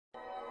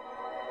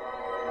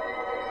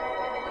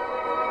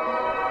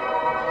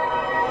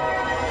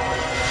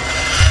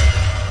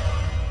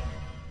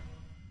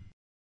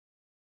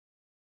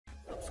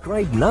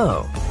subscribe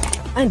now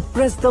and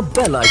press the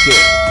bell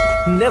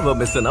icon. Never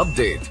miss an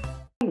update.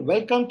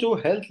 Welcome to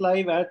Health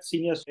Live at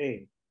Seniors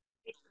Day.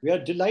 We are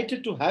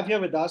delighted to have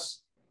here with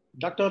us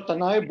Dr.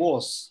 Tanoy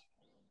Bose.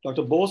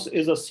 Dr. Bose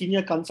is a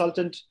senior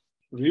consultant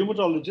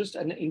rheumatologist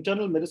and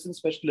internal medicine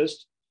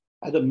specialist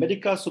at the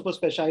Medica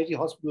Superspecialty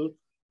Hospital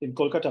in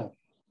Kolkata.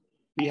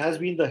 He has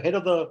been the head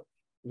of the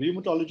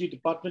rheumatology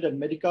department at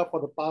Medica for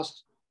the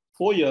past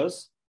 4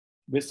 years.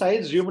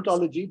 Besides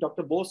rheumatology,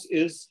 Dr. Bose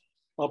is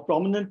a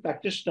prominent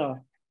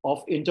practitioner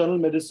of internal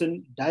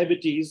medicine,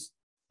 diabetes,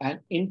 and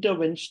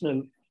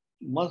interventional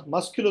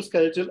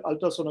musculoskeletal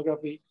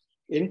ultrasonography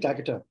in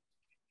Kolkata.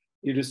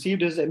 He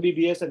received his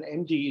MBBS and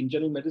MD in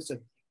general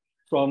medicine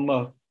from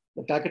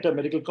the Kolkata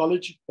Medical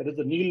College, that is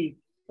the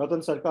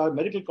Ratan Sircar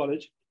Medical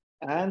College,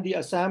 and the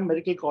Assam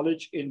Medical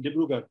College in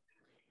Dibrugarh,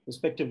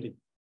 respectively.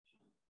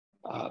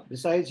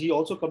 Besides, he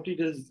also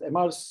completed his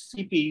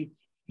MRCP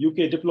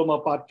UK Diploma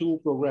Part 2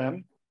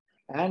 program,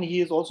 and he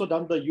has also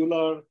done the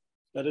EULAR,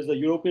 that is the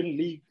European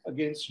League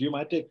Against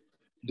Rheumatic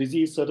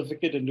Disease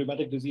certificate in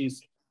rheumatic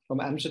disease from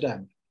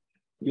Amsterdam.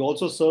 He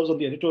also serves on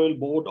the editorial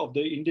board of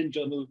the Indian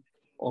Journal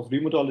of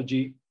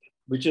Rheumatology,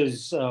 which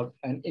is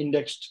an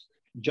indexed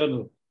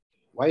journal.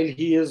 While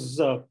he is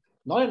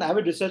not an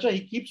avid researcher,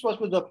 he keeps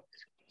up with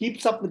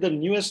the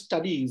newest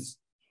studies,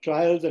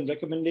 trials, and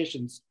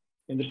recommendations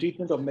in the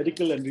treatment of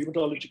medical and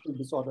rheumatological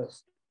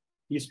disorders.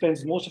 He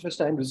spends most of his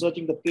time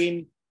researching the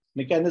pain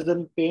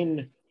mechanism,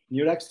 pain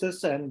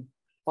neuraxis, and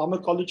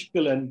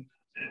pharmacological and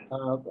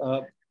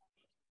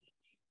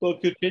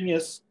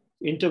percutaneous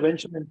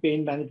intervention and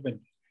pain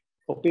management.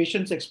 For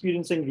patients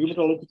experiencing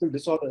rheumatological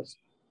disorders,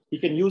 he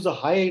can use a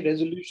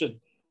high-resolution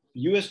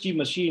USG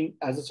machine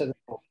as a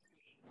stethoscope.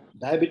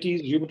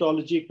 Diabetes,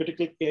 rheumatology,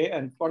 critical care,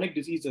 and chronic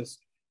diseases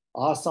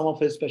are some of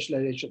his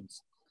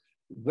specializations.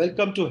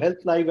 Welcome to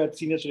Health Live at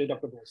Seniors Today,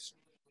 Dr. Bose.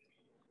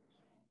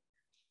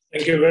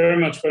 Thank you very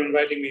much for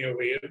inviting me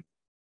over here.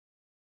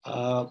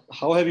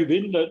 How have you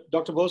been,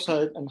 Dr. Bose,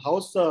 and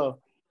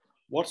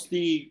what's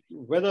the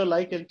weather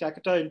like in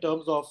Kolkata in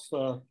terms of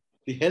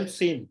the health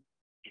scene?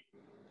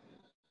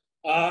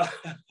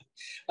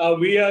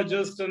 We are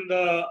just in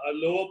the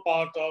lower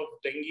part of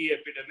dengue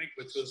epidemic,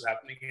 which was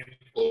happening in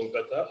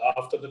Kolkata.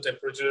 After the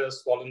temperature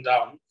has fallen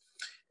down,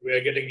 we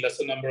are getting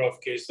lesser number of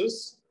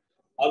cases.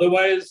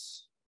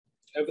 Otherwise,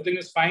 everything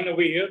is fine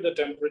over here. The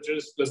temperature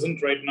is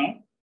pleasant right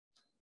now.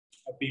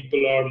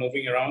 People are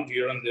moving around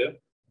here and there.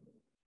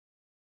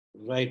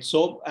 Right.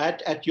 So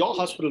at your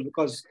hospital,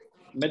 because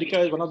Medica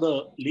is one of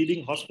the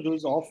leading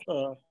hospitals of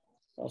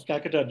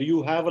Kolkata, do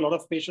you have a lot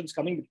of patients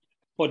coming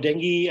for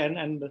dengue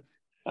and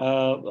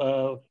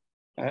the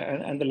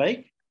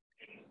like?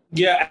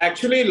 Yeah,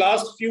 actually,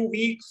 last few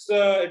weeks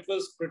it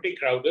was pretty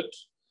crowded.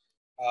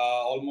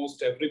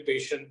 Almost every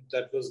patient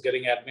that was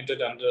getting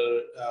admitted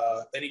under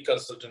any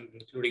consultant,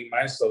 including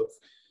myself,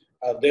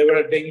 they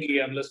were dengue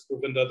unless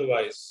proven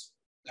otherwise.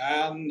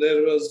 And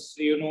there was,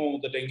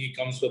 the dengue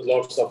comes with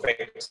lots of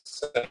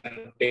aches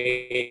and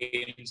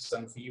pains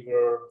and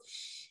fever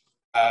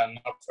and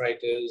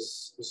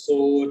arthritis.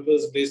 So it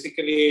was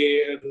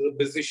basically a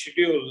busy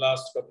schedule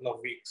last couple of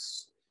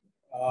weeks.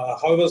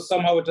 However,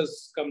 somehow it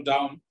has come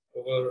down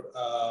over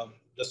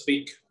this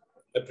week,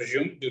 I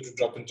presume, due to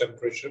drop in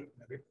temperature,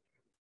 maybe.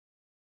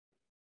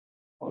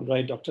 All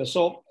right, doctor.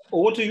 So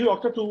over to you,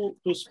 doctor,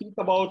 to speak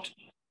about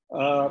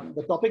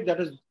the topic that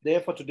is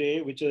there for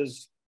today, which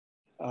is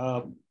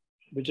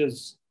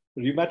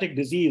rheumatic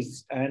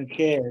disease and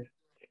care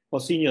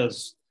for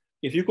seniors.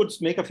 If you could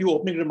make a few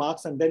opening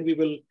remarks, and then we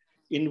will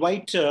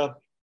invite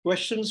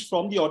questions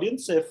from the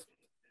audience. If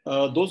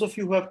those of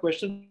you who have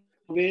questions,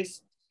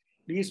 please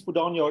put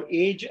down your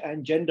age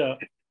and gender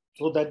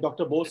so that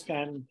Dr. Bose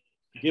can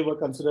give a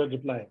considered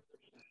reply.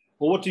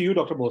 Over to you,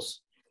 Dr.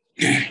 Bose.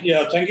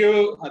 Yeah, thank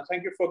you.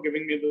 Thank you for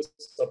giving me this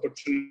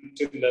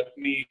opportunity. Let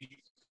me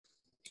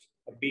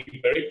be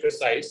very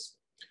precise.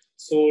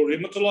 So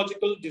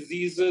rheumatological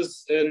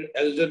diseases in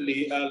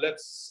elderly,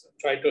 let's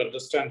try to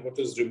understand what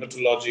is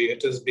rheumatology.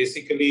 It is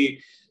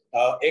basically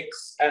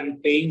aches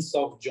and pains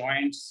of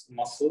joints,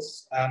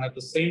 muscles, and at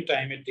the same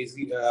time, it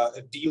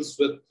deals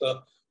with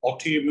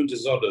autoimmune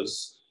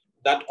disorders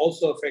that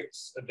also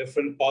affects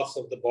different parts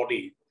of the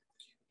body.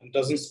 It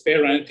doesn't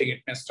spare anything.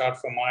 It may start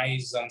from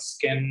eyes and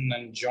skin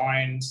and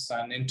joints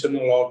and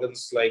internal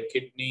organs like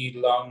kidney,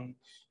 lung,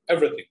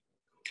 everything.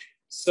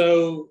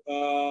 So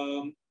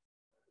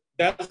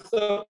that's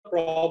the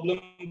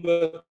problem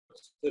with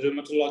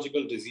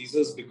rheumatological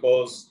diseases,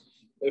 because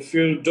if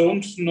you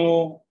don't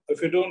know,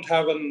 if you don't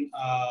have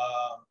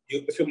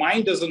if your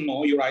mind doesn't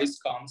know, your eyes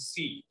can't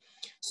see.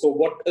 So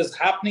what is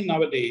happening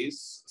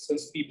nowadays,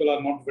 since people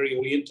are not very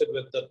oriented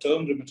with the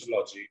term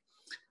rheumatology,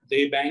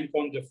 they bank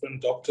on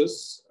different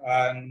doctors,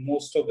 and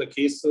most of the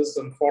cases,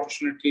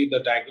 unfortunately, the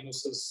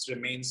diagnosis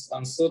remains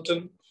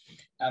uncertain,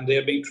 and they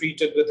are being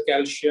treated with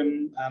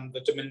calcium and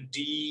vitamin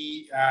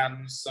D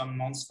and some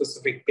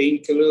non-specific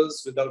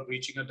painkillers without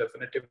reaching a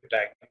definitive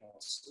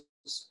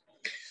diagnosis.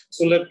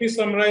 So let me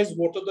summarize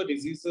what are the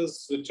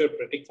diseases which are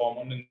pretty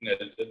common in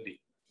elderly.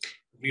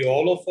 we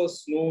all of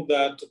us know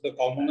that the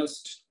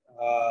commonest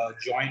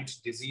joint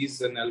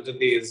disease in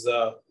elderly is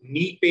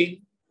knee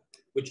pain,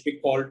 which we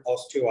call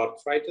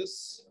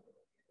osteoarthritis.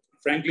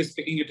 Frankly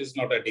speaking, it is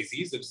not a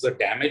disease, it's a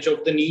damage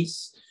of the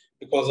knees,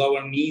 because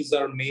our knees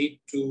are made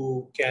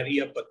to carry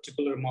a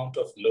particular amount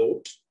of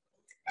load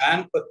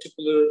and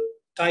particular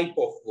type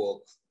of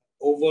work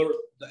over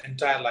the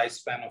entire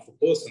lifespan of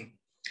a person.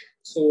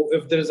 So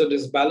if there is a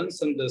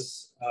disbalance in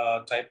this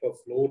type of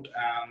load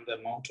and the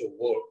amount of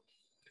work,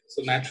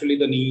 so naturally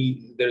the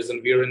knee, there is a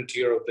wear and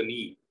tear of the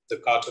knee. The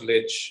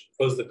cartilage,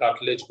 first the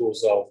cartilage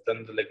goes off,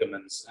 then the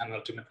ligaments, and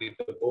ultimately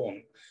the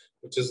bone,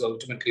 which is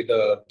ultimately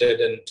the dead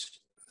end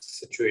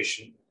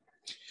situation.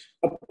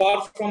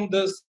 Apart from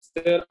this,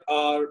 there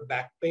are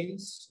back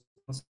pains.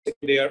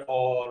 There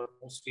are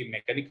mostly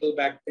mechanical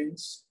back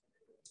pains.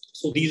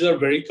 So these are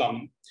very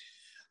common.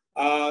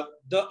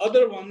 The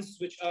other ones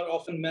which are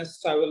often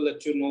missed, I will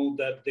let you know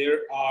that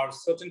there are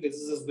certain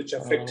diseases which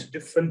affect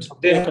different,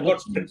 they have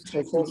got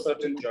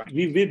certain joints.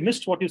 We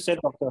missed what you said,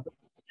 doctor.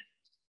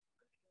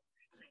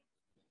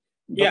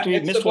 Yeah, we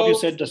missed what you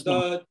said just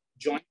now.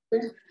 Joint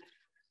pain.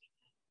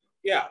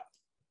 Yeah,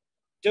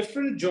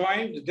 different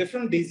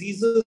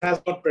diseases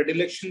have a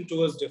predilection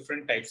towards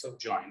different types of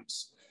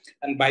joints,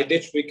 and by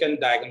which we can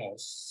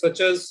diagnose, such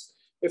as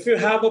if you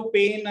have a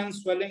pain and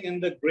swelling in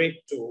the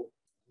great toe,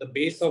 the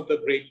base of the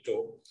great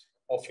toe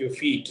of your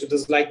feet, it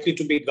is likely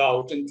to be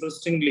gout.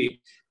 Interestingly,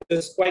 it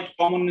is quite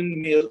common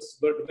in males,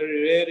 but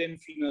very rare in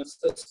females,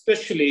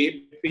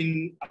 especially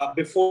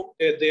before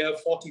they are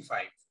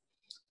 45.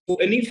 So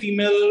any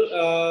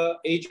female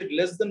aged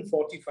less than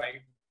 45,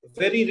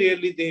 very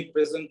rarely they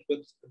present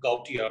with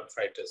gouty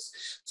arthritis.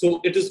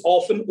 So it is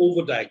often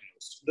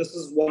overdiagnosed. This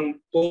is one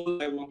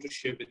goal I want to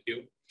share with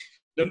you.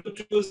 Number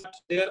two is that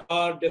there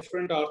are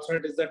different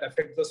arthritis that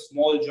affect the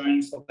small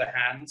joints of the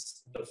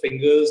hands, the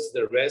fingers,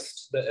 the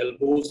wrist, the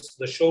elbows,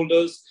 the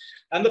shoulders,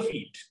 and the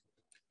feet.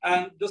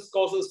 And this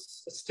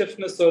causes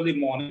stiffness early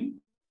morning.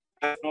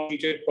 If not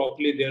treated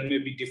properly, there may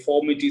be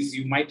deformities.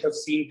 You might have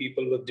seen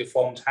people with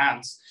deformed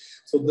hands.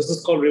 So this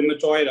is called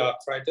rheumatoid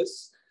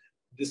arthritis.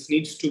 This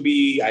needs to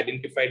be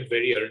identified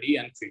very early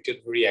and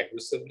treated very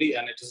aggressively.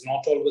 And it is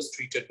not always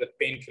treated with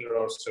painkiller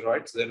or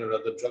steroids. There are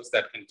other drugs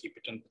that can keep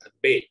it at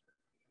bay.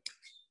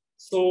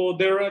 So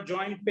there are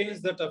joint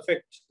pains that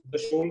affect the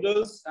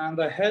shoulders and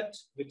the head,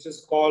 which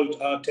is called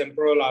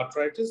temporal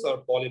arthritis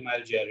or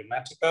polymyalgia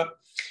rheumatica.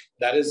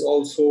 That is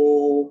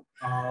also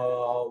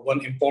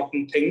one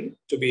important thing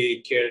to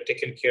be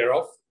taken care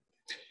of.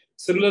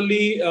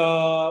 Similarly,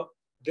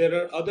 there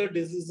are other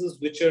diseases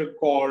which are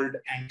called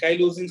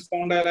ankylosing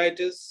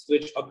spondylitis,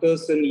 which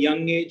occurs in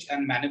young age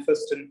and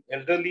manifests in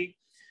elderly,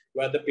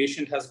 where the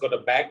patient has got a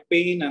back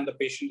pain and the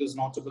patient is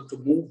not able to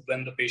move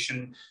when the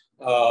patient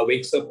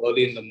wakes up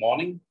early in the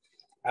morning.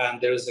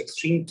 And there is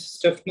extreme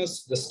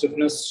stiffness. The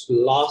stiffness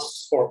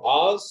lasts for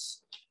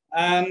hours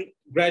and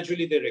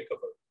gradually they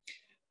recover.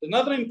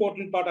 Another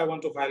important part I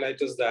want to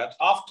highlight is that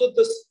after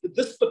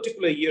this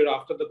particular year,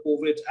 after the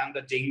COVID and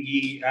the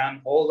dengue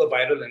and all the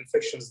viral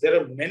infections, there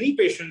are many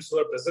patients who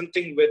are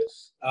presenting with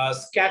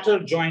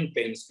scattered joint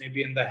pains,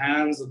 maybe in the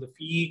hands, or the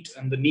feet,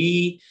 and the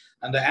knee,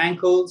 and the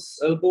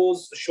ankles,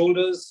 elbows,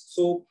 shoulders.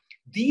 So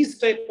these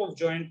type of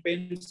joint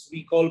pains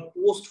we call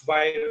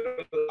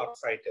post-viral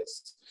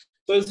arthritis.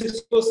 So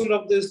 60%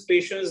 of these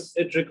patients,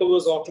 it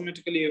recovers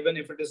automatically even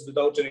if it is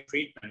without any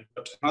treatment.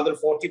 But another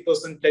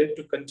 40% tend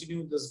to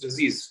continue this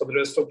disease for the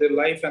rest of their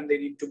life, and they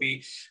need to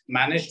be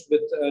managed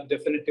with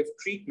definitive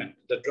treatment,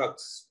 the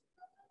drugs.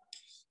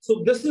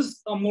 So this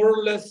is a more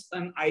or less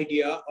an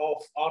idea of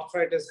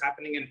arthritis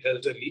happening in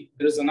elderly.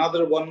 There is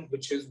another one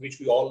which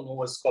we all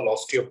know is called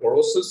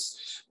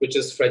osteoporosis, which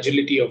is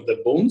fragility of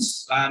the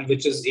bones and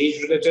which is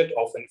age-related,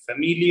 often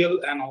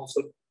familial, and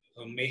also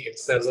may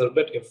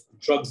exacerbate if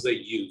drugs are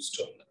used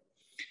on them.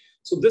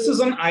 So this is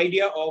an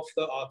idea of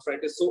the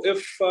arthritis. So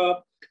if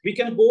we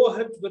can go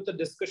ahead with the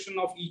discussion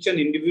of each and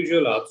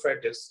individual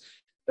arthritis,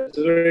 it's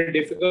very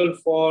difficult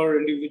for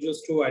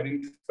individuals to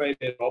identify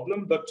their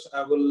problem, but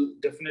I will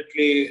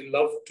definitely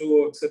love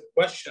to accept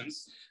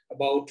questions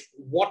about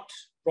what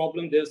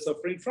problem they're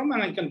suffering from,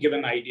 and I can give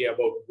an idea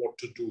about what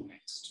to do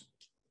next.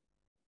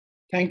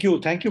 Thank you.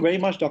 Thank you very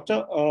much,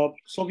 Doctor.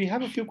 So we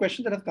have a few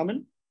questions that have come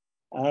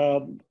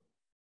in.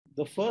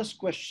 The first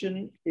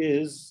question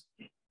is,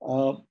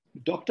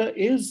 Doctor,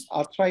 is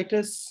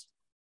arthritis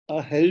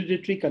a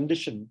hereditary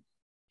condition?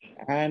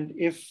 And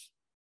if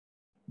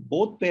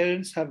both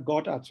parents have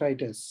got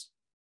arthritis,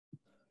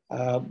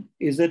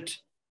 is it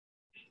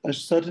a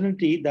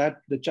certainty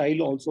that the child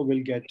also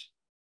will get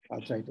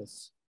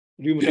arthritis,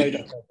 rheumatoid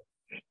arthritis?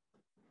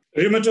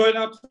 Rheumatoid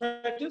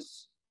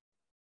arthritis?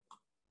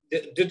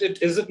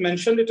 Is it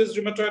mentioned it is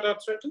rheumatoid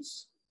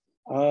arthritis?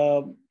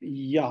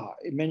 Yeah,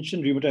 it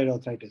mentioned rheumatoid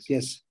arthritis,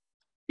 yes.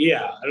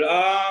 Yeah,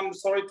 I'm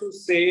sorry to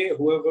say,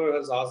 whoever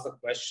has asked the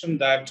question,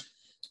 that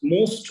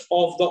most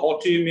of the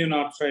autoimmune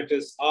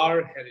arthritis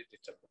are hereditary.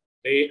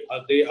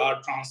 They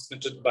are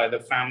transmitted by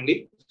the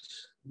family.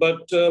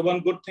 But one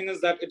good thing is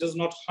that it is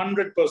not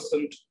 100%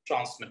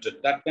 transmitted.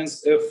 That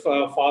means if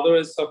father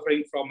is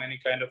suffering from any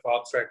kind of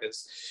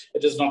arthritis,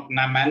 it is not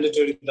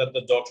mandatory that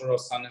the daughter or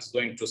son is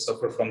going to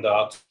suffer from the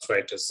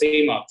arthritis,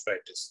 same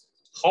arthritis.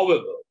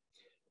 However,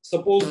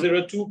 suppose there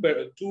are two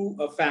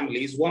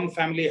families. One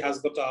family has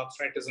got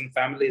arthritis in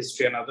family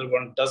history, another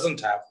one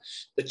doesn't have.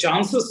 The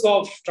chances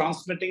of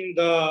transmitting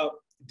the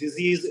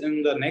disease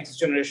in the next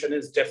generation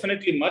is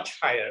definitely much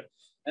higher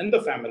in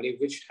the family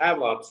which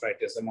have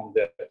arthritis among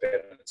their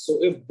parents.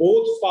 So if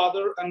both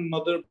father and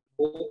mother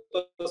both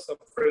are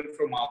suffering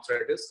from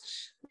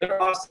arthritis, there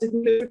are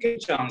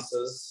significant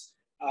chances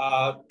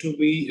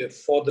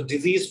for the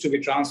disease to be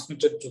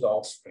transmitted to the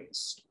offspring.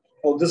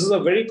 Oh, this is a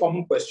very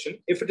common question.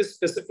 If it is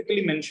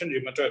specifically mentioned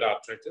rheumatoid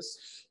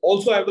arthritis,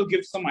 also I will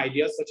give some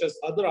ideas such as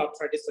other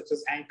arthritis such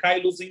as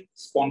ankylosing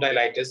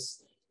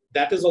spondylitis.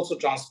 That is also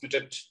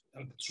transmitted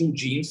through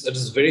genes. It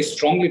is very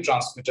strongly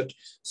transmitted.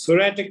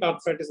 Psoriatic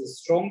arthritis is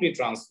strongly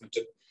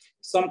transmitted.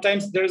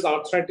 Sometimes there is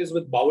arthritis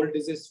with bowel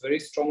disease, very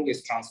strongly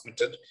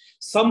transmitted.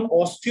 Some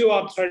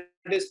osteoarthritis,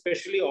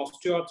 especially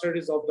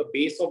osteoarthritis of the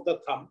base of the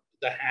thumb,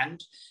 the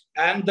hand,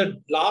 and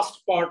the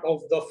last part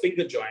of the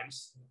finger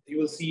joints. You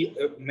will see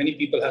many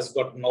people has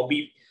got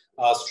knobby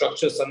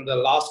structures on the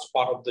last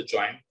part of the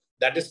joint.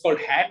 That is called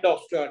hand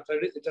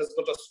osteoarthritis. It has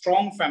got a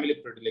strong family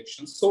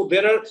predilection. So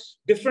there are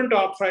different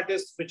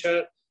arthritis which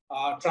are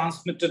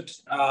transmitted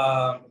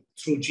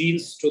through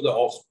genes to the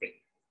offspring.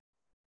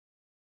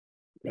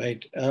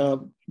 Right.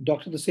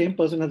 Doctor, the same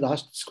person has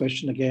asked this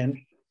question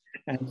again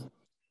and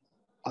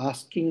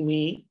asking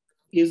me,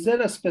 is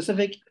there a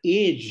specific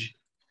age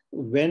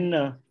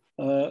when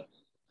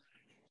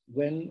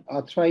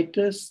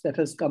arthritis that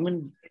has come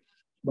in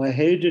by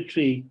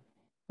hereditary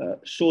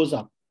shows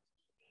up?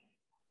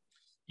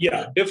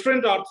 Yeah,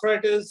 different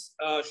arthritis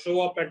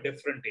show up at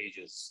different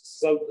ages.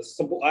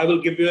 So I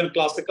will give you a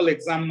classical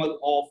example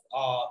of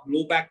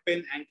low back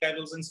pain,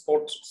 ankylosing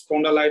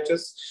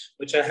spondylitis,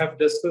 which I have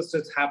discussed.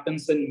 It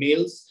happens in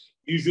males,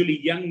 usually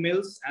young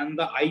males, and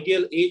the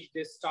ideal age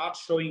they start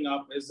showing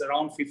up is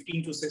around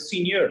 15 to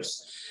 16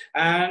 years.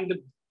 And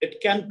it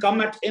can come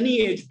at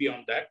any age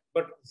beyond that,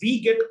 but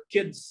we get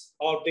kids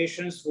or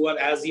patients who are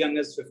as young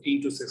as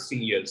 15 to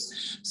 16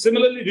 years.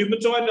 Similarly,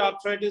 rheumatoid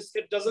arthritis,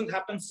 it doesn't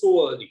happen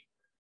so early.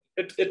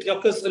 It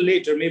occurs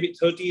later, maybe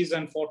 30s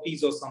and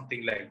 40s or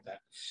something like that.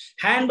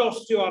 Hand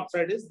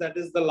osteoarthritis, that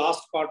is the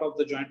last part of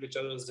the joint which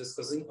I was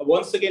discussing.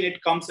 Once again,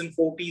 it comes in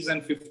 40s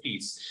and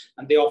 50s,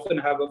 and they often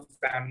have a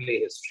family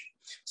history.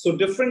 So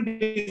different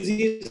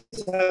disease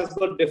has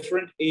got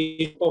different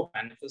age of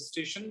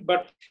manifestation,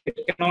 but it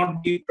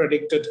cannot be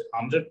predicted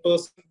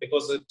 100%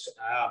 because it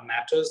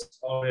matters,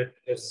 or it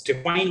is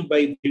defined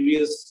by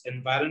various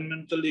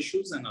environmental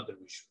issues and other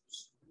issues.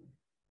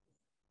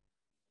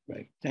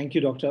 Right. Thank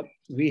you, Doctor.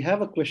 We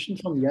have a question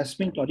from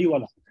Yasmin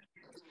Todiwala,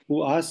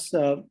 who asks,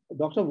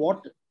 Doctor,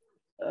 what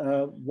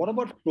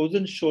about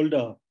frozen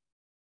shoulder?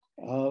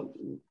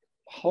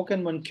 How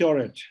can one cure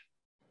it?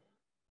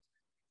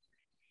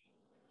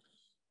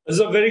 This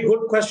is a very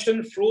good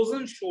question.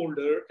 Frozen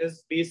shoulder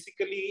is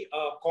basically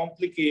a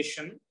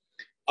complication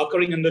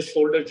occurring in the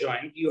shoulder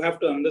joint. You have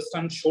to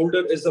understand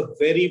shoulder is a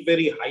very,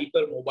 very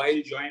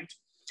hypermobile joint.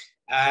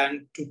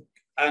 And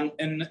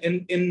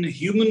in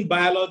human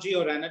biology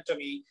or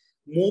anatomy,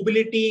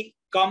 mobility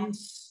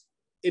comes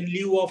in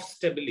lieu of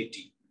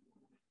stability.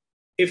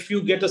 If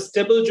you get a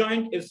stable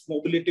joint, its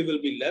mobility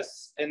will be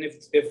less. And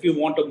if you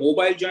want a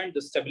mobile joint,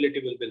 the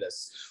stability will be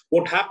less.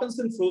 What happens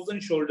in frozen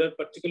shoulder,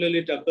 particularly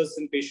it occurs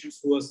in patients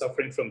who are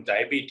suffering from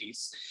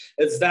diabetes,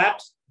 is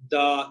that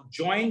the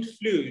joint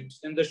fluid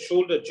in the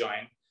shoulder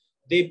joint,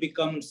 they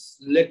become a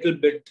little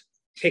bit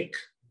thick.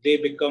 They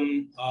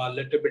become a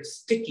little bit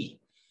sticky.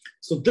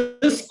 So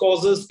this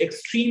causes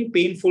extreme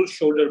painful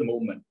shoulder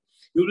movement.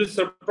 You will be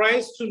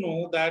surprised to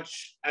know that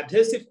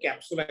adhesive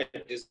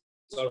capsulitis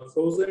or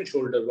frozen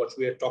shoulder, what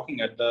we are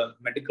talking at, the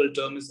medical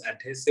term is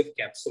adhesive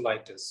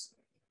capsulitis.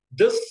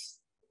 This,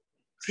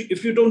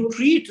 if you don't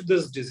treat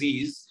this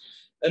disease,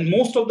 and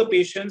most of the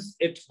patients,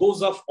 it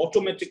goes off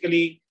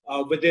automatically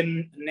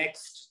within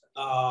next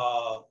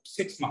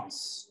 6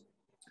 months.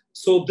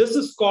 So this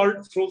is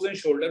called frozen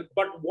shoulder.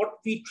 But what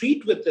we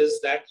treat with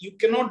is that you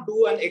cannot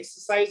do an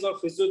exercise or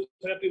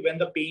physiotherapy when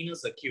the pain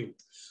is acute.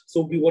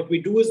 So what we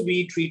do is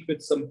we treat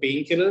with some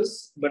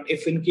painkillers. But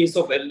if in case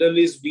of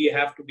elderlies, we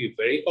have to be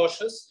very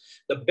cautious.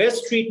 The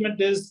best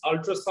treatment is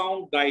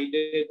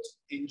ultrasound-guided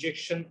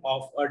injection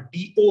of a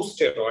depot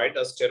steroid,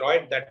 a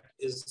steroid that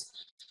is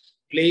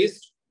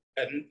placed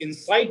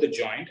inside the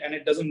joint and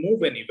it doesn't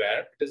move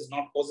anywhere. It is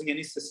not causing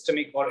any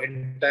systemic or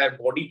entire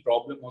body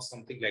problem or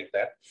something like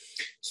that.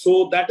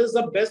 So that is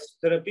the best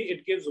therapy.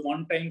 It gives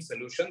one-time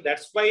solution.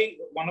 That's why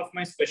one of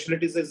my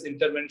specialties is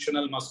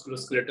interventional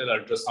musculoskeletal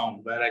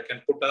ultrasound, where I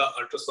can put an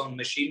ultrasound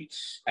machine.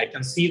 I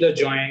can see the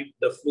joint,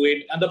 the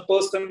fluid, and the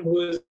person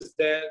who is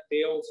there,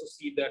 they also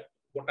see that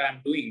what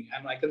I'm doing,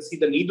 and I can see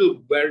the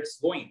needle where it's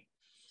going.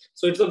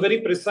 So it's a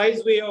very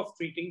precise way of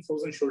treating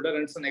frozen shoulder,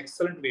 and it's an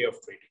excellent way of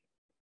treating.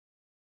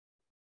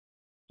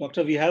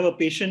 Doctor, we have a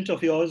patient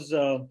of yours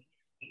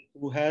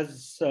who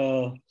has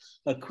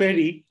a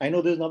query. I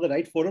know there's not the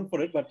right forum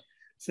for it, but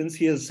since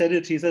he has said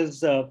it, he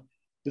says,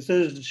 this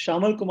is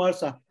Shamal Kumar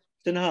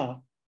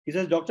Sinha. He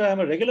says, Doctor,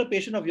 I'm a regular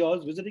patient of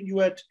yours visiting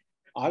you at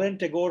R.N.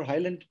 Tagore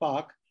Highland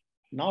Park.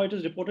 Now it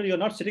is reported you're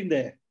not sitting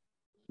there.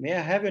 May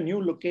I have your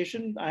new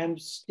location? I am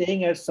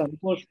staying at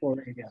Santoshpur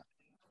area.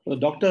 So the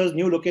doctor's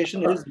new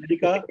location is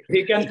Medica.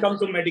 He can come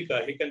to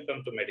Medica. He can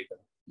come to Medica.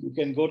 You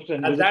can go to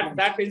and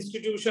that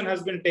institution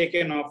has been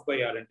taken off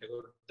by R.N.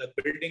 Tagore. The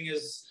building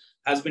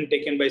has been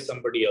taken by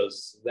somebody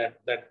else. That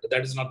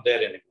is not there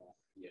anymore.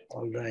 Yeah.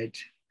 All right.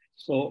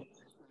 So,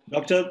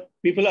 Doctor,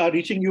 people are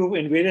reaching you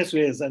in various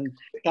ways and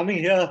coming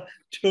here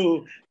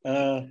to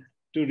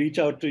reach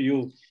out to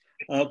you.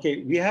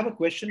 Okay, we have a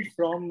question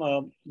from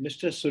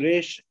Mr.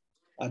 Suresh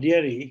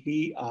Adiyari.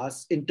 He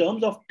asks, in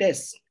terms of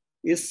tests,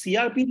 is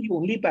CRP the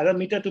only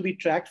parameter to be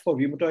tracked for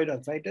rheumatoid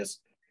arthritis,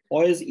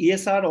 or is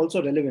ESR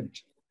also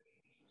relevant?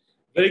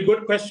 Very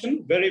good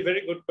question. Very,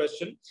 very good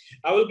question.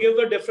 I will give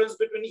the difference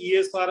between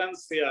ESR and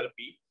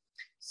CRP.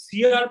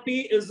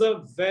 CRP is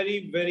a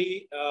very,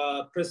 very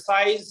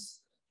precise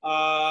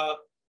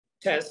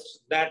test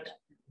that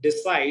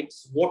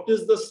decides what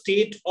is the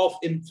state of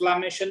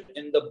inflammation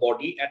in the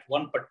body at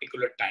one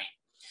particular time.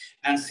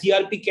 And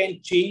CRP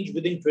can change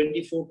within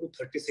 24 to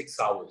 36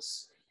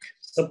 hours.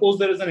 Suppose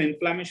there is an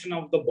inflammation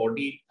of the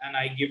body and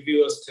I give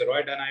you a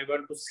steroid and I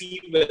want to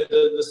see whether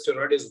the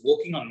steroid is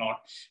working or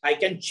not. I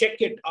can check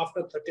it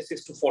after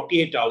 36 to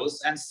 48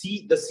 hours and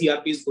see the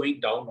CRP is going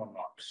down or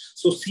not.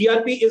 So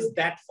CRP is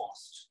that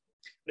fast.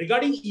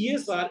 Regarding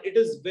ESR, it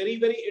is very,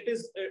 very, it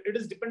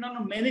is dependent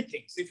on many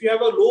things. If you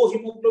have a low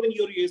hemoglobin,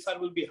 your ESR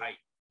will be high,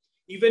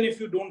 even if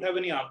you don't have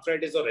any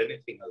arthritis or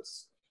anything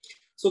else.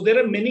 So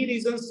there are many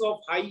reasons of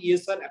high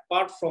ESR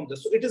apart from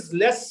this. So it is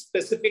less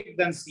specific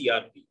than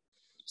CRP.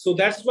 So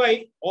that's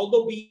why,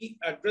 although we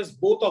address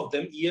both of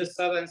them,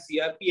 ESR and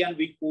CRP, and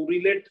we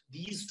correlate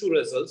these two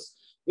results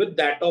with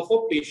that of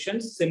a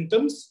patient's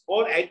symptoms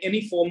or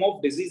any form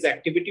of disease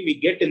activity we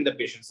get in the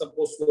patient.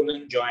 Suppose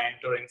swollen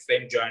joint or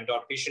inflamed joint, or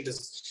patient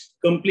is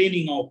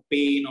complaining of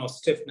pain or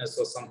stiffness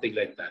or something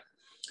like that.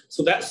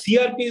 So that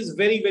CRP is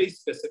very, very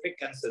specific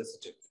and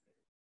sensitive.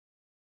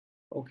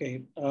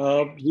 Okay.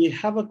 We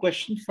have a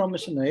question from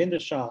Mr.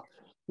 Narendra Shah,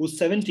 who's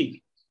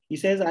 70. He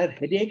says, I have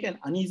headache and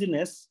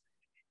uneasiness.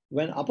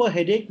 When upper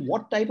headache,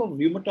 what type of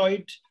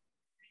rheumatoid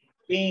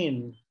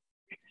pain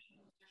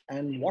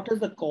and what is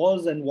the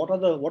cause and what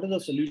is the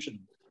solution?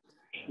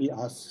 He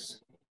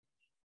asks.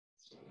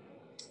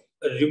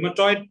 A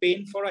rheumatoid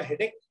pain for a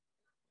headache?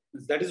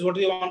 That is what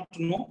you want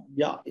to know?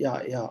 Yeah.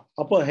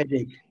 Upper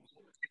headache.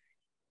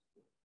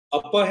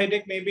 Upper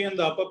headache, maybe in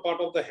the upper part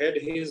of the head,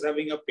 he is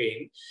having a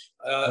pain.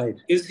 Right.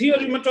 Is he a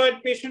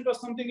rheumatoid patient or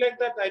something like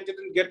that? I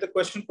didn't get the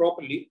question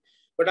properly,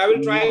 but I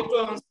will try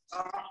to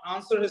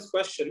answer his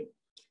question.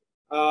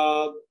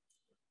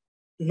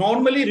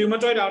 Normally,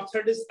 rheumatoid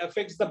arthritis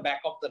affects the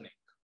back of the neck.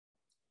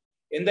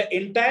 In the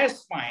entire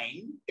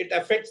spine, it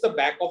affects the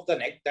back of the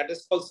neck. That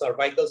is called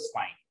cervical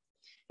spine.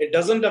 It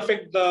doesn't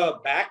affect the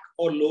back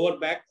or lower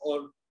back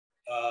or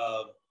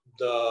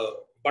the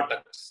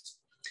buttocks.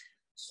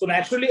 So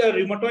naturally, a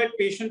rheumatoid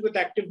patient with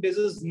active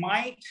disease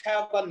might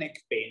have a neck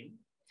pain.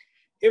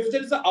 If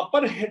there is an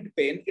upper head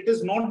pain, it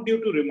is not due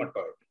to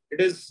rheumatoid.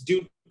 It is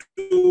due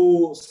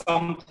to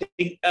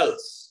something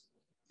else.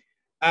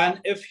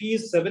 And if he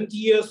is 70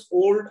 years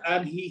old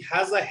and he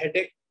has a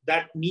headache,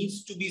 that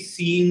needs to be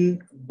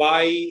seen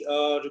by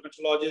a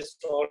rheumatologist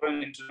or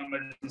an internal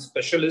medicine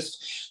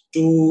specialist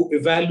to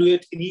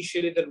evaluate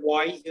initially that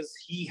why is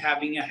he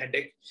having a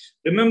headache.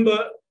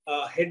 Remember,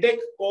 a headache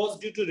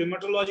caused due to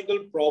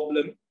rheumatological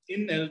problem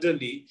in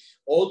elderly,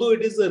 although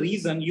it is a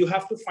reason, you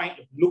have to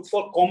look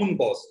for common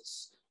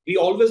causes. We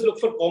always look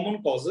for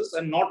common causes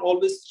and not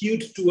always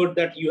skewed toward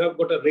that you have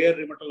got a rare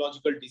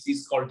rheumatological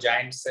disease called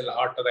giant cell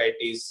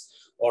arteritis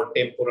or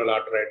temporal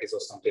arteritis or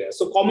something else.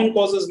 So common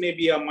causes may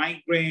be a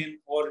migraine,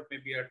 or it may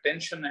be a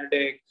tension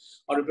headache,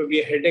 or it may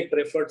be a headache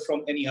referred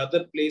from any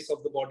other place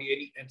of the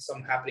body, and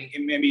some happening.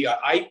 It may be an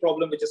eye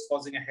problem which is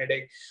causing a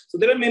headache. So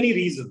there are many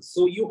reasons.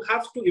 So you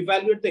have to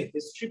evaluate the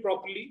history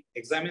properly,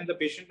 examine the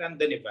patient, and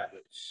then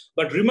evaluate.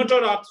 But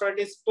rheumatoid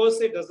arthritis per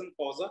se doesn't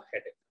cause a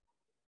headache.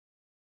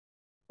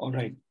 All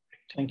right.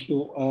 Thank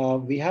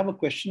you. We have a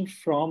question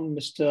from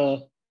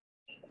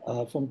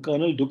from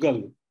Colonel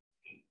Dougal.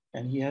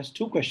 And he has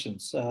two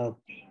questions.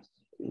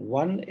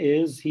 One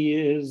is,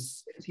 he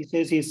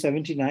says he's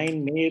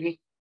 79, male.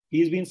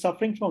 He's been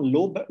suffering from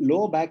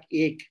lower back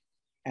ache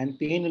and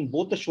pain in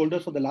both the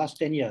shoulders for the last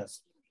 10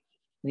 years.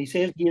 And he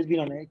says he has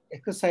been on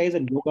exercise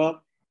and yoga.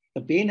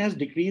 The pain has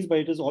decreased, but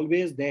it is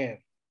always there.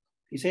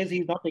 He says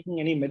he's not taking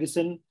any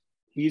medicine.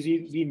 He's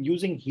been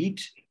using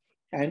heat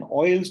and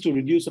oils to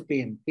reduce the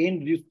pain.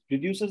 Pain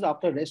reduces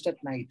after rest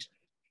at night.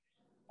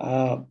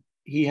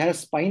 He has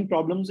spine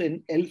problems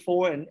in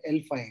L4 and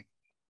L5.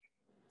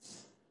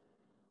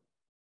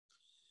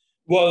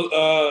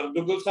 Well,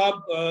 Dougal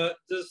Saab,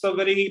 this is a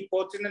very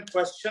pertinent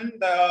question.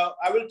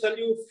 I will tell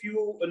you a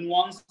few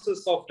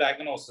nuances of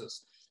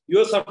diagnosis. You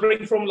are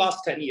suffering from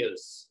last 10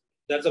 years.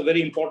 That's a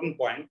very important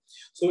point.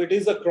 So it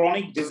is a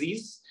chronic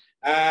disease.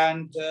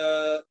 And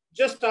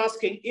just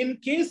asking, in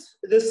case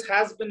this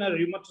has been a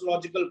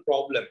rheumatological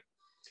problem,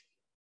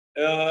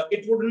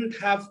 it wouldn't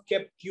have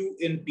kept you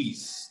in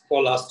peace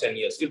for last 10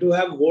 years. It would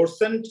have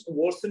worsened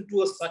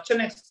to such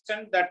an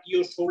extent that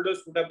your shoulders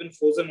would have been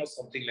frozen or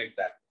something like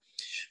that.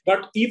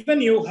 But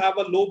even you have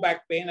a low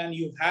back pain and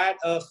you had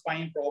a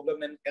spine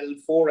problem in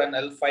L4 and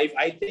L5,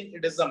 I think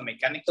it is a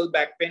mechanical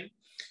back pain.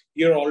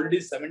 You're already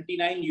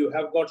 79, you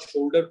have got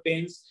shoulder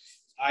pains.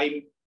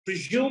 I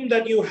presume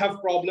that you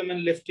have problem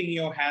in lifting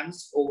your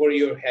hands over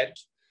your head.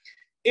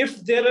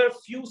 If there are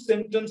few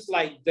symptoms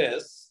like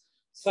this,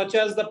 such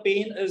as the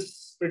pain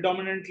is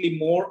predominantly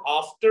more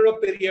after a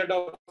period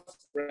of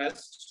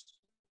rest,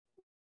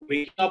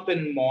 waking up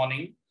in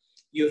morning,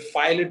 you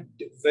find it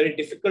very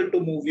difficult to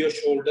move your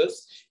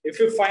shoulders. If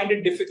you find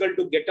it difficult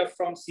to get up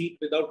from seat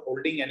without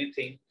holding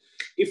anything,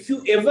 if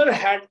you ever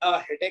had a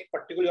headache,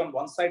 particularly on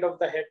one side of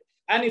the head,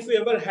 and if you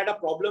ever had a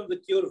problem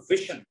with your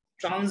vision,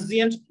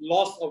 transient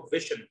loss of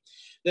vision,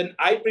 then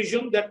I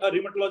presume that a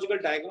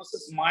rheumatological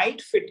diagnosis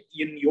might fit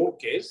in your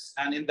case.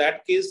 And in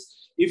that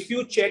case, if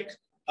you check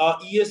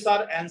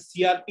ESR and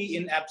CRP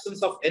in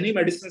absence of any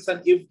medicines,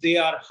 and if they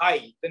are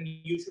high, then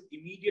you should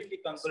immediately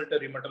consult a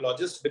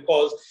rheumatologist,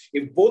 because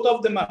if both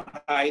of them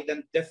are high,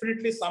 then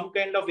definitely some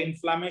kind of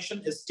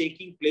inflammation is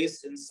taking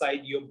place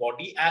inside your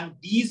body, and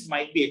these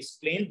might be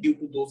explained due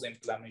to those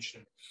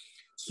inflammation.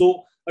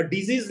 So a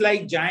disease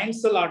like giant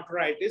cell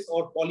arteritis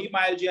or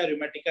polymyalgia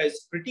rheumatica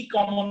is pretty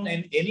common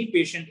in any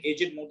patient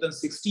aged more than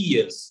 60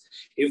 years.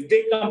 If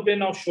they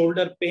complain of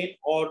shoulder pain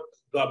or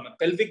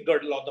pelvic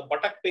girdle or the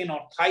buttock pain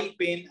or thigh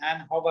pain and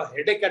have a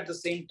headache at the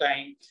same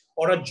time,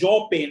 or a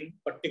jaw pain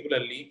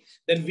particularly,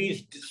 then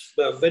we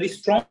very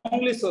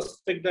strongly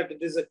suspect that it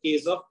is a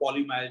case of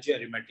polymyalgia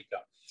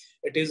rheumatica.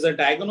 It is a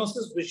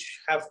diagnosis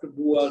which have to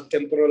do a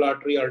temporal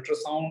artery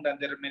ultrasound, and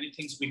there are many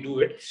things we do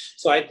it.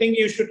 So I think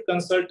you should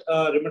consult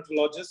a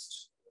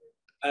rheumatologist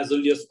as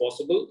early as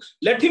possible.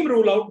 Let him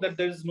rule out that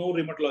there is no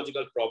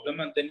rheumatological problem,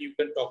 and then you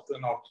can talk to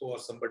an ortho or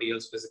somebody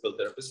else, physical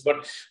therapist.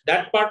 But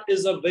that part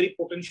is a very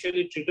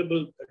potentially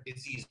treatable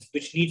disease,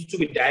 which needs to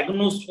be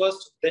diagnosed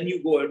first, then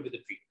you go ahead with the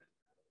treatment.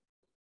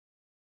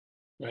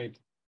 Right.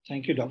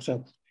 Thank you,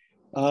 Doctor.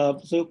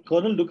 So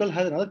Colonel Dukal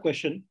has another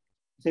question.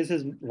 Says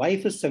his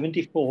wife is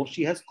 74.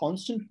 She has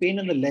constant pain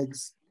in the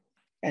legs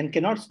and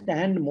cannot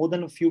stand more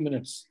than a few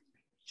minutes.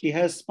 She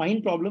has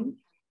spine problem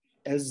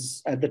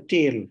as at the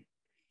tail.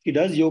 She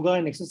does yoga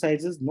and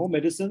exercises, no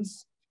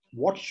medicines.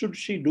 What should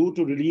she do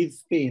to relieve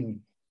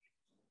pain?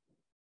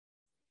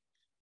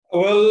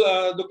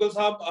 Well, Dukal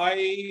Sahab,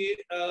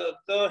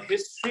 the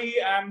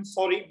history, I'm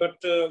sorry, but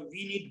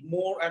we need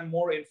more and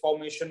more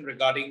information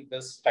regarding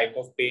this type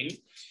of pain.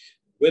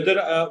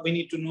 Whether we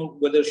need to know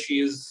whether she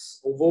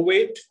is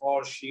overweight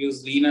or she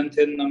is lean and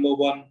thin, number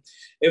one.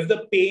 If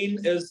the pain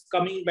is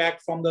coming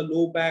back from the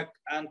low back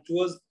and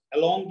towards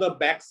along the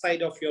back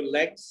side of your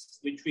legs,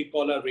 which we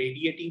call a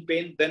radiating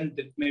pain, then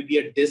it may be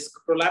a disc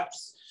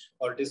prolapse,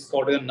 or it is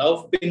called a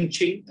nerve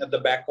pinching at the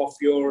back of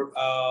your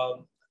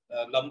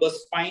lumbar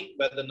spine,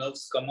 where the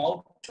nerves come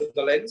out to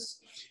the legs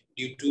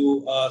due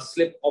to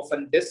slip of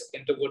a disc,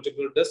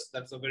 intervertebral disc.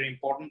 That's a very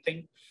important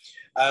thing.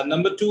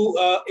 Number two,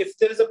 if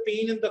there is a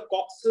pain in the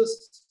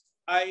coccyx,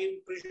 I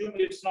presume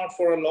it's not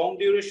for a long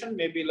duration,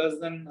 maybe less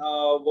than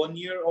 1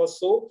 year or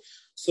so.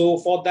 So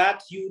for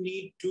that, you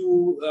need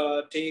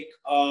to take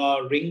a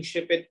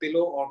ring-shaped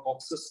pillow or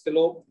coccyx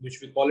pillow, which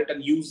we call it,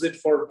 and use it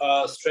for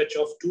a stretch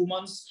of 2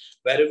 months.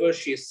 Wherever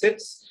she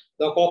sits,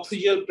 the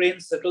coccygeal pain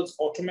settles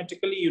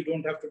automatically. You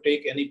don't have to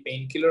take any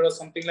painkiller or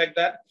something like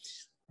that.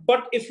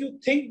 But if you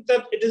think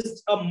that it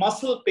is a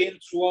muscle pain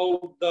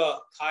throughout the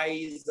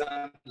thighs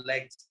and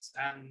legs,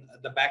 and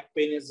the back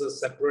pain is a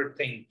separate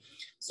thing,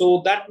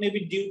 so that may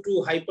be due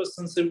to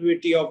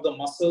hypersensitivity of the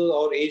muscle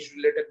or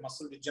age-related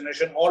muscle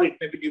degeneration, or it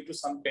may be due to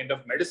some kind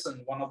of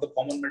medicine. One of the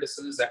common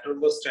medicines is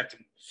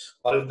atorvastatin,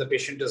 or if the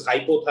patient is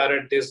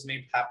hypothyroid, this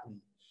may happen.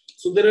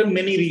 So there are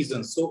many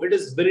reasons. So it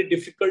is very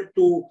difficult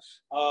to,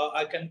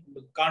 I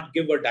can't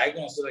give a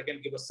diagnosis. I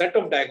can give a set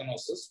of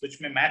diagnoses which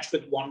may match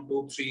with 1,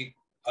 2, 3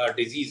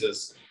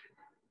 diseases,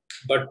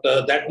 but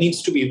that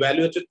needs to be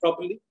evaluated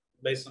properly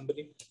by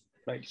somebody.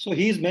 Right. So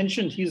he's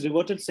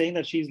reverted saying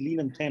that she's lean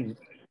and thin.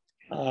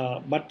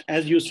 But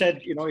as you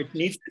said, it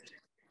needs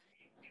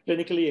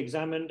clinically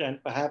examined,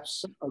 and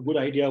perhaps a good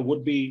idea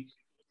would be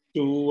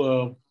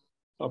to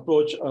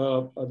approach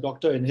a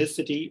doctor in his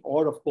city,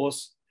 or of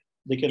course,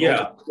 they can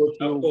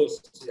also approach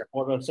you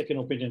for a second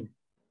opinion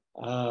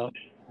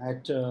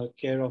at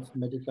care of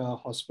Medica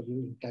Hospital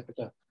in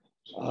Kolkata.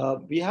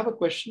 We have a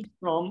question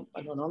from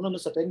an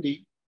anonymous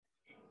attendee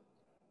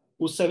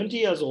who's 70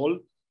 years old.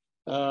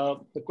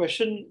 The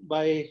question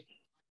by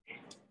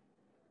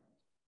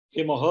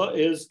him or her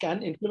is,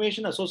 can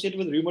inflammation associated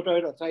with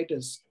rheumatoid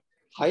arthritis,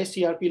 high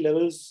CRP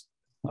levels,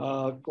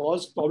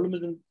 cause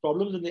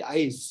problems in the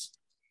eyes?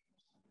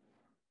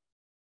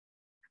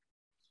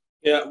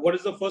 Yeah, what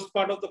is the first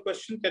part of the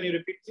question? Can you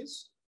repeat,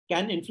 please?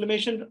 Can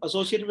inflammation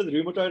associated with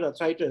rheumatoid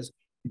arthritis,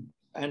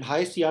 and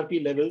high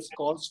CRP levels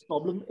cause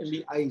problem in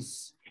the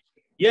eyes?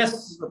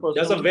 Yes,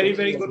 that's a very,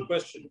 very good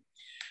question.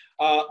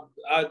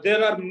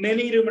 There are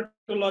many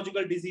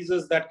rheumatological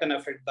diseases that can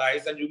affect the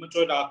eyes, and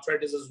rheumatoid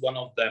arthritis is one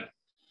of them.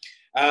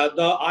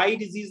 The eye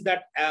disease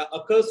that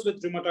occurs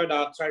with rheumatoid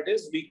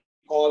arthritis, we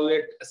call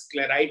it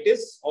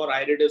scleritis or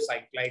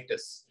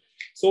iridocyclitis.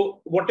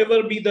 So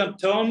whatever be the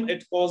term,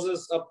 it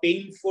causes a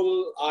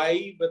painful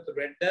eye with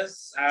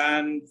redness,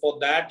 and for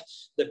that,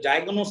 the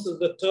diagnosis of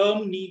the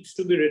term needs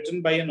to be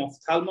written by an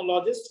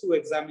ophthalmologist who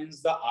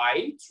examines the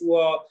eye through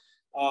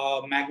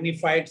a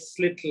magnified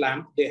slit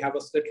lamp. They have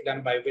a slit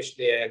lamp by which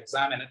they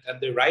examine it and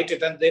they write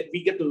it, and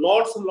we get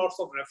lots and lots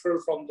of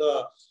referral from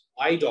the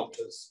eye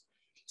doctors.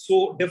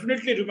 So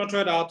definitely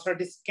rheumatoid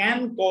arthritis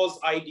can cause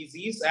eye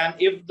disease, and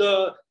if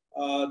the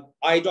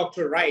eye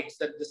doctor writes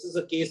that this is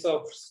a case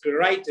of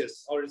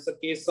scleritis or it's a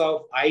case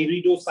of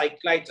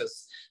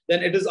iridocyclitis,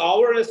 then it is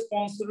our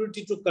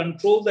responsibility to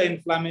control the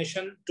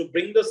inflammation, to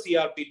bring the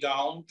CRP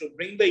down, to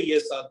bring the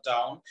ESR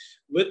down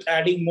with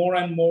adding more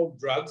and more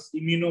drugs,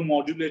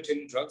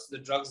 immunomodulating drugs, the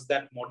drugs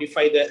that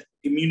modify the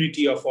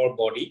immunity of our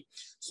body,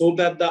 so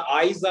that the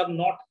eyes are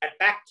not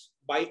attacked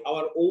by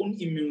our own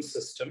immune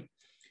system.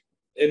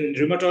 In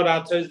rheumatoid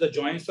arthritis, the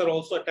joints are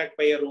also attacked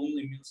by our own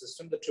immune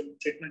system. The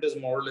treatment is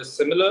more or less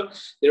similar.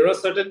 There are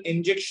certain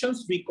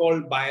injections we call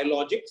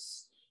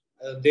biologics.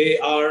 They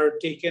are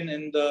taken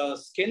in the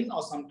skin,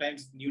 or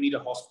sometimes you need a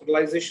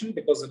hospitalization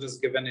because it is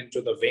given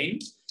into the vein.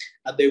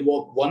 They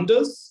work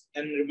wonders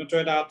in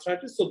rheumatoid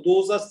arthritis. So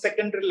those are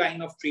secondary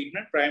line of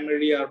treatment,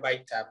 primarily are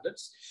by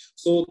tablets.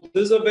 So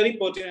this is a very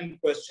pertinent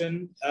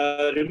question.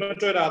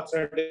 Rheumatoid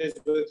arthritis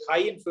with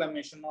high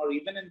inflammation or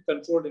even in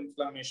controlled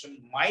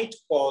inflammation might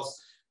cause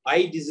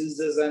eye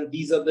diseases, and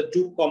these are the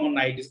two common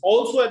eye diseases.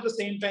 Also at the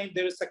same time,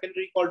 there is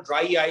secondary called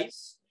dry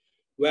eyes,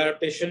 where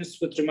patients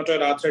with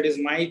rheumatoid arthritis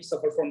might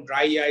suffer from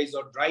dry eyes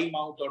or dry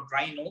mouth or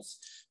dry nose.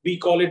 We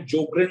call it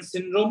Sjogren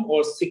syndrome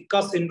or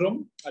Sircar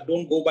syndrome. I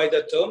don't go by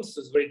the terms,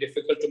 it's very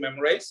difficult to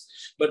memorize,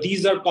 but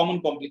these are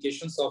common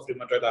complications of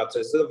rheumatoid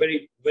arthritis. It's a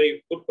very,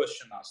 very good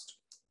question asked.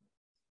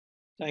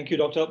 Thank you,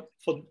 doctor.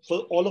 For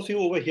all of you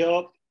over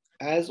here,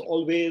 as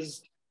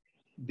always,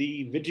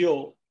 the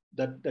video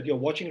that you're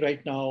watching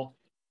right now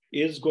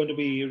is going to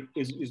be,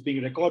 is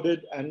being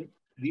recorded, and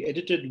the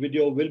edited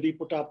video will be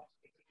put up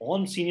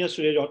on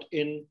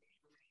seniorstudio.in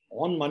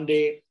on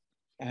Monday,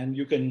 and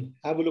you can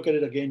have a look at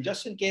it again.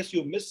 Just in case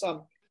you miss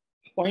some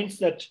points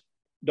that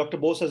Dr.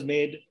 Bose has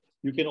made,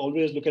 you can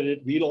always look at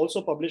it. We'll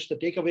also publish the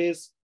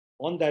takeaways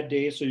on that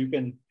day, so you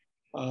can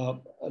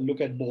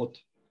look at both.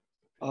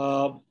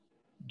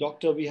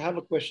 Doctor, we have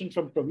a question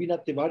from Praveena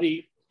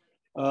Tiwari,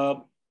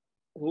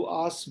 who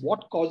asks,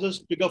 what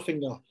causes trigger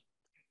finger?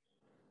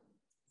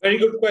 Very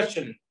good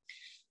question.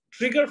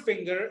 Trigger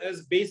finger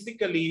is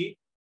basically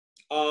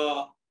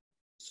a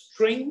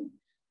string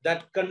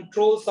that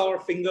controls our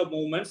finger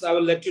movements. I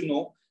will let you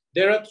know.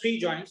 There are three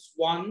joints,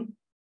 one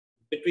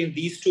between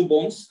these two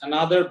bones,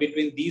 another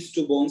between these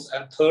two bones,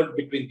 and third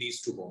between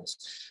these two bones.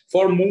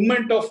 For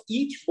movement of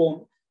each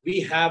bone,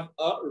 we have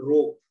a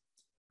rope.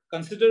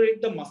 Consider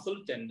it the muscle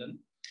tendon.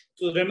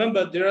 So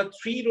remember, there are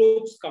three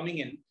ropes coming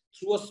in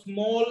through a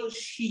small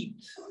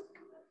sheath.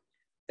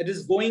 It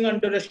is going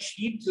under a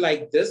sheath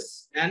like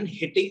this and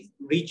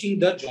reaching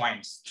the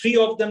joints, three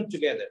of them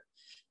together.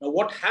 Now,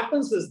 what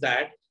happens is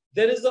that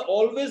there is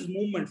always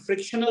movement,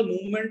 frictional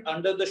movement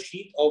under the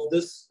sheath of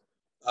this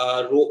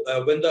rope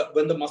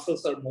when the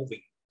muscles are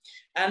moving.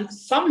 And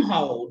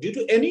somehow, due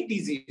to any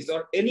disease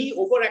or any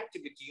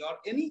overactivity or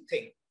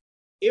anything,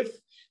 if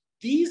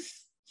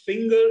these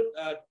finger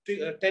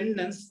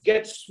tendons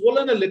get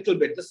swollen a little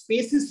bit, the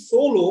space is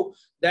so low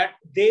that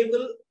they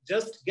will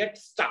just get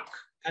stuck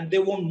and they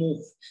won't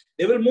move.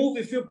 They will move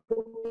if you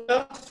put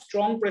a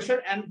strong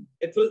pressure, and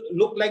it will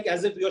look like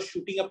as if you're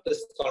shooting up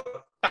this sort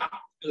of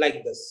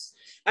like this,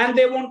 and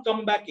they won't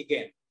come back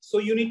again. So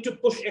you need to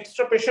push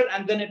extra pressure,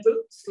 and then it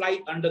will slide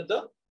under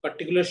the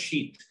particular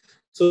sheath.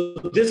 So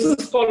this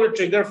is called a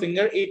trigger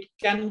finger. It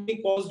can be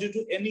caused due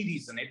to any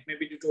reason. It may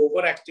be due to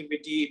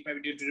overactivity, it may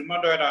be due to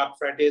rheumatoid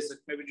arthritis, it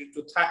may be due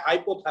to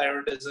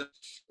hypothyroidism.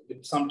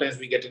 Sometimes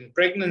we get in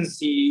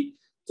pregnancy.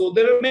 So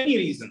there are many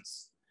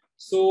reasons.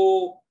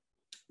 So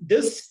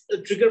this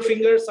trigger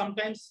finger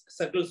sometimes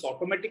settles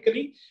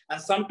automatically, and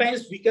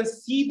sometimes we can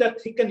see the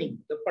thickening,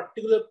 the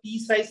particular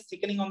pea-sized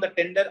thickening on the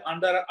tendon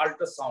under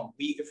ultrasound.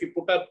 If you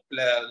put a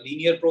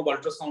linear probe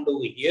ultrasound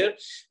over here,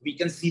 we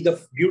can see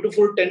the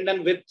beautiful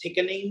tendon with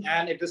thickening,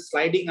 and it is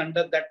sliding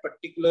under that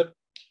particular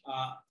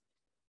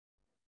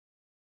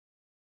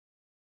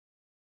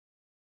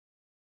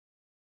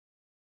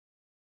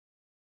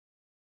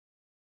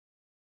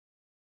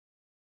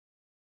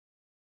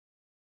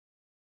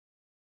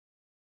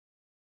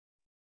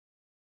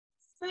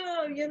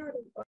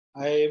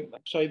I'm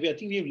sorry, I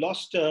think we've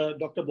lost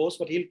Dr. Bose,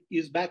 but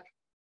he's back.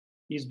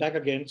 He's back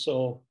again.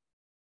 So,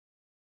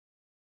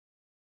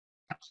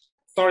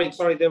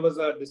 sorry, there was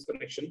a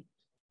disconnection.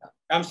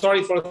 I'm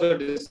sorry for the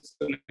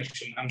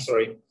disconnection. I'm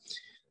sorry.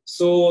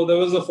 So there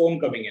was a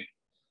phone coming in.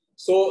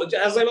 So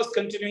as I was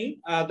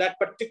continuing, that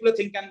particular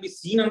thing can be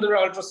seen under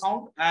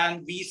ultrasound,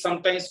 and we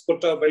sometimes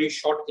put a very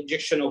short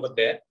injection over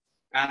there,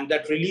 and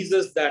that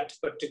releases that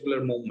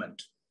particular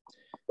movement.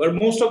 But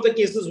most of the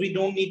cases, we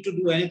don't need to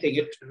do anything.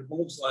 It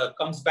removes,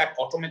 comes back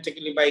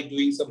automatically by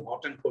doing some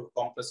hot and cold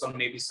compress or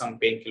maybe some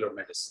painkiller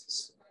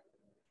medicines.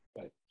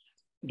 Right.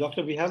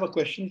 Doctor, we have a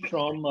question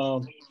from,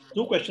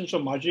 two questions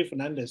from Marjorie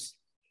Fernandez.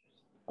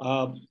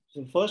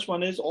 The first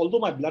one is, although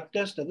my blood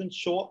test doesn't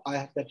show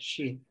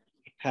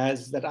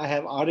that I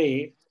have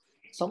RA,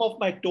 some of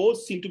my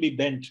toes seem to be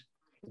bent.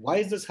 Why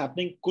is this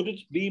happening? Could it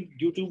be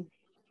due to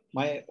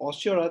my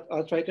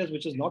osteoarthritis,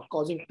 which is not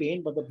causing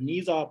pain, but the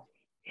knees are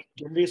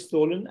generally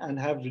swollen and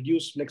have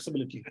reduced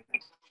flexibility?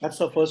 That's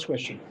the first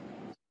question.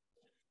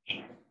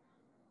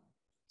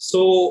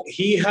 So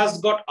he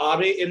has got RA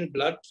in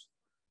blood.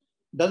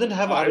 Doesn't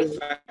have RA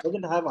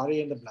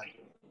in the blood.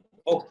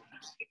 Oh,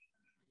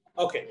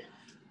 okay.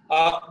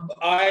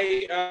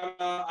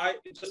 I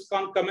just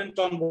can't comment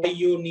on why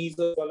your knees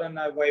are swollen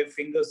and why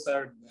fingers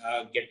are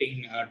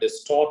getting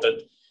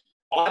distorted.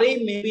 RA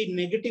may be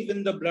negative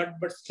in the blood,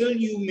 but still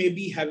you may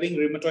be having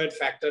rheumatoid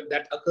factor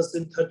that occurs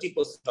in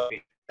 30% of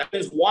it. That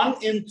is,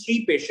 1 in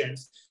 3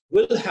 patients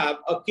will have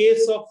a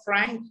case of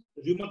frank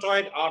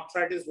rheumatoid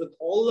arthritis with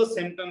all the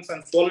symptoms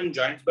and swollen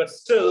joints, but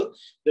still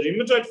the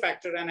rheumatoid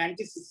factor and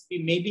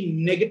anti-CCP may be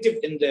negative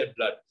in their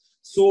blood.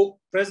 So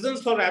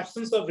presence or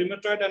absence of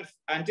rheumatoid and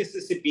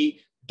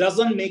anti-CCP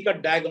doesn't make a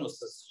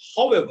diagnosis.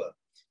 However,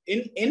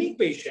 in any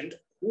patient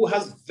who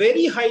has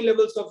very high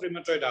levels of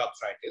rheumatoid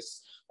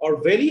arthritis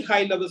or very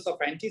high levels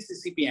of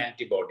anti-CCP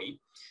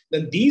antibody,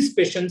 then these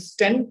patients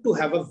tend to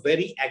have a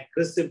very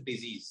aggressive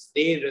disease.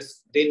 They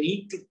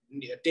need to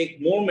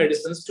take more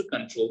medicines to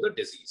control the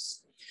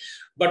disease.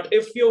 But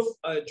if your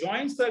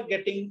joints are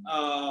getting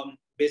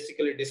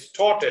basically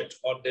distorted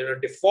or there are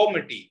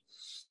deformity,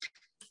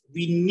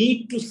 we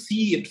need to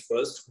see it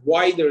first,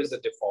 why there is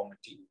a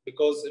deformity.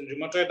 Because in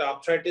rheumatoid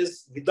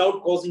arthritis,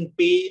 without causing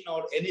pain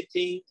or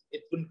anything,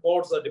 it will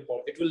cause a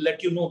deformity. It will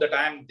let you know that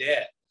I am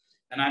there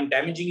and I'm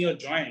damaging your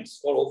joints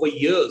for over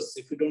years.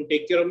 If you don't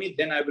take care of me,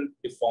 then I will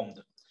deform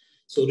them.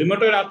 So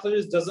rheumatoid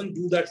arthritis doesn't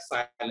do that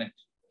silently.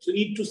 So you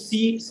need to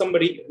see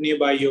somebody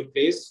nearby your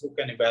place who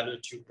can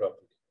evaluate you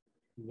properly.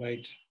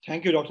 Right.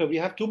 Thank you, doctor. We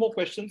have 2 more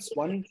questions.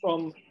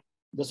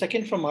 The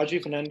second from Marjorie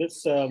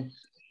Fernandez.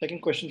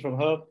 Second question from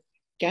her.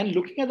 Can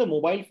looking at the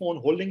mobile phone,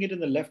 holding it in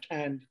the left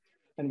hand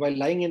and while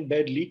lying in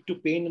bed lead to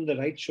pain in the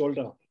right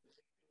shoulder?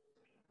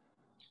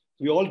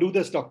 We all do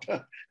this,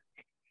 doctor.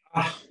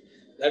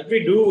 That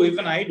we do,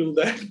 even I do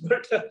that,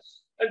 but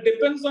it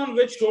depends on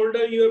which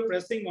shoulder you are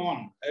pressing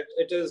on.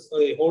 It is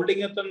holding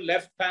it on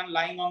left hand,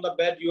 lying on the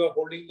bed, you are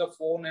holding the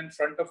phone in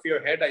front of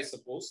your head, I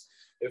suppose.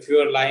 If you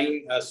are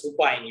lying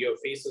supine, your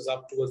face is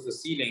up towards the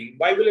ceiling,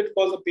 why will it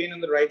cause a pain in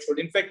the right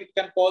shoulder? In fact, it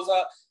can cause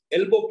a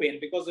elbow pain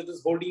because it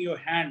is holding your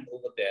hand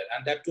over there,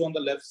 and that too on the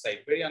left side,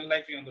 very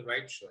unlikely on the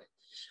right side.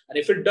 And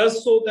if it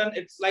does so, then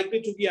it's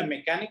likely to be a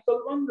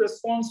mechanical one,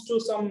 response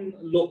to some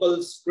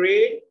local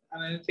spray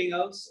and anything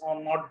else,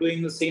 or not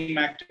doing the same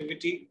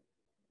activity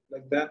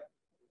like that.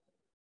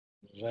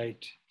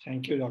 Right.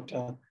 Thank you,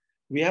 doctor.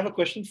 We have a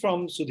question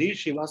from Sudhir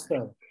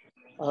Srivastav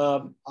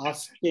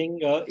asking,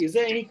 is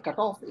there any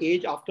cutoff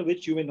age after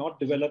which you may not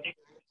develop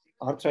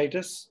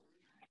arthritis?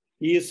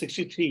 He is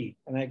 63,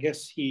 and I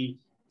guess he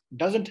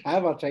doesn't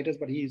have arthritis,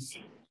 but he's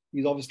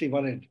obviously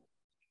worried.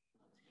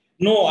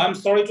 No, I'm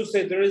sorry to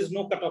say there is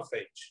no cutoff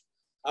age.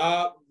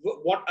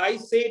 What I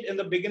said in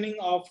the beginning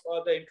of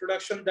the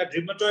introduction, that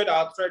rheumatoid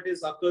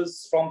arthritis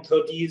occurs from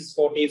 30s,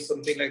 40s,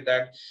 something like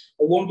that.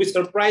 I won't be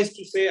surprised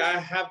to say I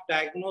have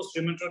diagnosed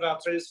rheumatoid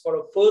arthritis for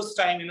a first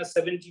time in a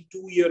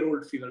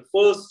 72-year-old female,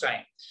 first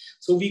time.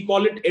 So we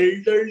call it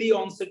elderly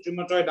onset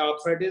rheumatoid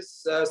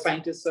arthritis.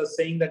 Scientists are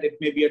saying that it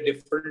may be a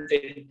different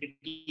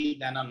entity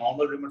than a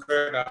normal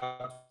rheumatoid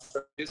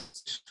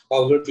arthritis.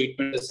 However,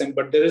 treatment is the same,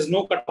 but there is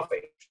no cutoff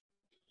age.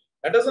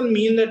 That doesn't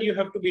mean that you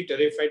have to be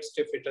terrified,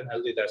 stay fit and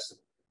healthy. That's it.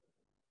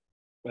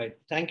 Right.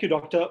 Thank you,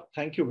 doctor.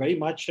 Thank you very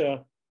much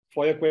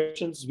for your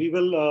questions. We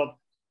will,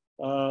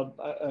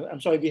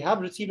 I'm sorry, we have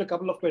received a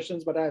couple of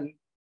questions, but I'll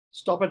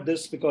stop at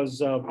this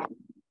because, I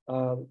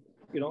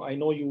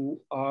know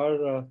you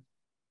are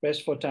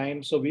pressed for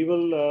time. So we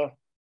will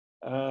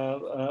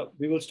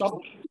stop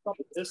at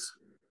this.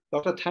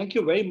 Doctor, thank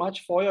you very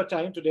much for your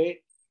time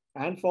today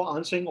and for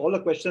answering all the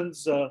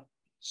questions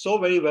so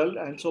very well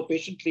and so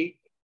patiently.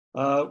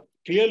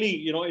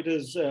 Clearly, it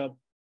is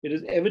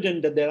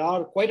evident that there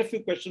are quite a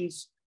few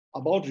questions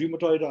about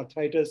rheumatoid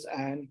arthritis,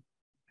 and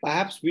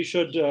perhaps we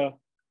should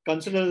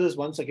consider this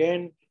once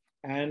again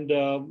and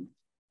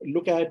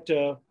look at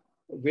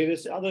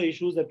various other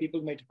issues that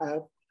people might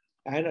have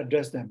and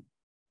address them.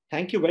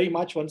 Thank you very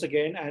much once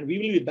again, and we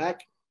will be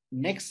back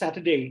next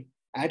Saturday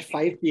at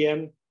 5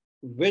 p.m.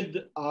 with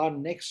our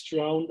next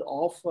round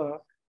of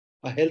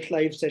a Health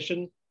Live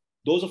session.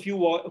 Those of you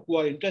who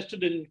are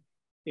interested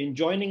in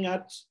joining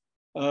us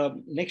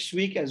next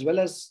week as well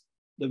as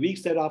the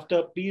weeks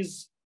thereafter,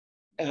 please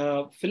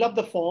fill up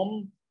the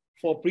form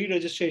for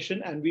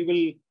pre-registration, and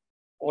we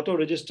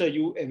auto-register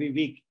you every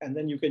week, and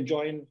then you can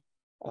join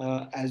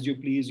as you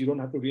please. You don't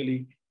have to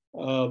really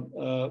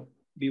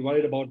be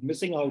worried about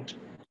missing out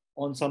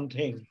on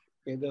something.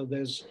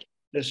 Okay?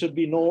 There should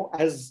be no,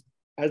 as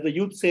the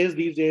youth says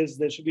these days,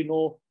 there should be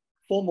no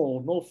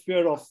FOMO, no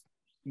fear of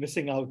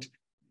missing out.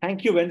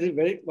 Thank you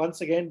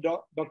once again,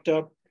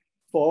 Doctor,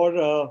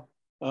 for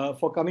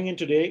coming in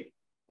today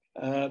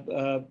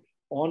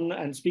on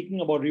and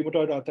speaking about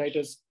rheumatoid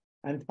arthritis.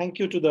 And thank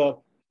you to the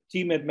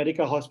team at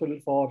Medica Hospital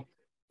for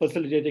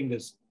facilitating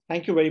this.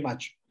 Thank you very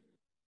much.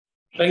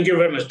 Thank you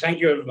very much. Thank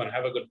you, everyone.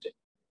 Have a good day.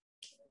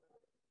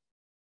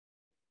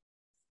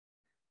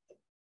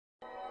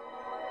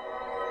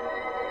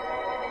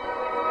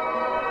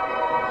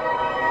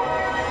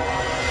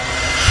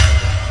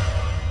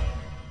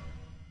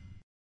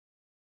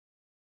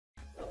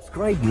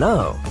 Subscribe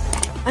now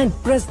and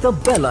press the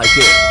bell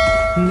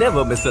icon.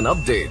 Never miss an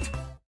update.